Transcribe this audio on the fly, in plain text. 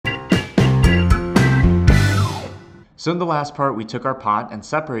So in the last part, we took our pot and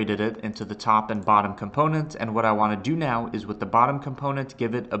separated it into the top and bottom component. And what I want to do now is with the bottom component,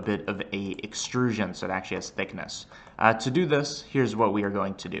 give it a bit of a extrusion so it actually has thickness. To do this, here's what we are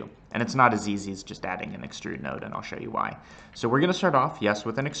going to do. And it's not as easy as just adding an extrude node, and I'll show you why. So we're going to start off, yes,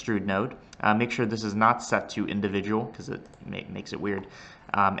 with an extrude node. Make sure this is not set to individual because it makes it weird.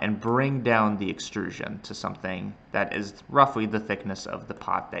 And bring down the extrusion to something that is roughly the thickness of the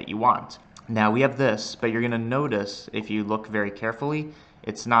pot that you want. Now we have this, but you're going to notice if you look very carefully,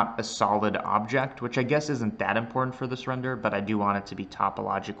 it's not a solid object, which I guess isn't that important for this render, but I do want it to be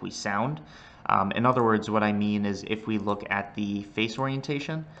topologically sound. In other words, what I mean is if we look at the face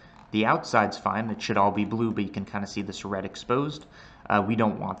orientation, the outside's fine, it should all be blue, but you can kind of see this red exposed. We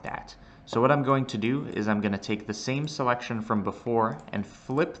don't want that. So what I'm going to do is I'm going to take the same selection from before and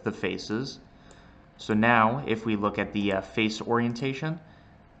flip the faces. So now if we look at the face orientation,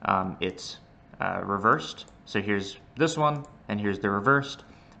 it's reversed. So here's this one, and here's the reversed.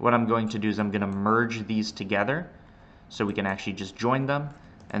 What I'm going to do is I'm going to merge these together so we can actually just join them,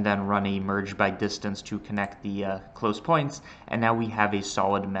 and then run a merge by distance to connect the close points, and now we have a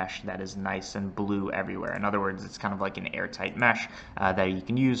solid mesh that is nice and blue everywhere. In other words, it's kind of like an airtight mesh that you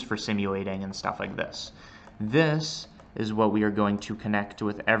can use for simulating and stuff like this. This is what we are going to connect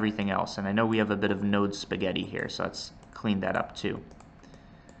with everything else, and I know we have a bit of node spaghetti here, so let's clean that up too.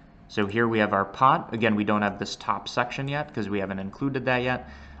 So here we have our pot. Again, we don't have this top section yet because we haven't included that yet.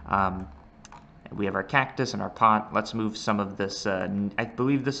 We have our cactus and our pot. Let's move some of this. I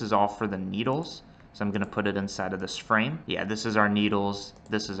believe this is all for the needles. So I'm going to put it inside of this frame. Yeah, this is our needles.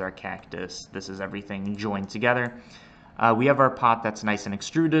 This is our cactus. This is everything joined together. We have our pot that's nice and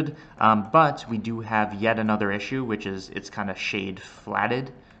extruded, but we do have yet another issue, which is it's kind of shade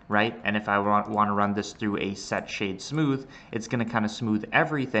flatted. Right? And if I want to run this through a set shade smooth, it's going to kind of smooth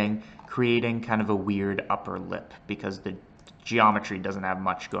everything, creating kind of a weird upper lip because the geometry doesn't have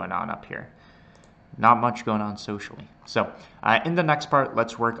much going on up here. Not much going on socially. So in the next part,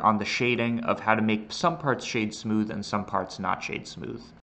 let's work on the shading of how to make some parts shade smooth and some parts not shade smooth.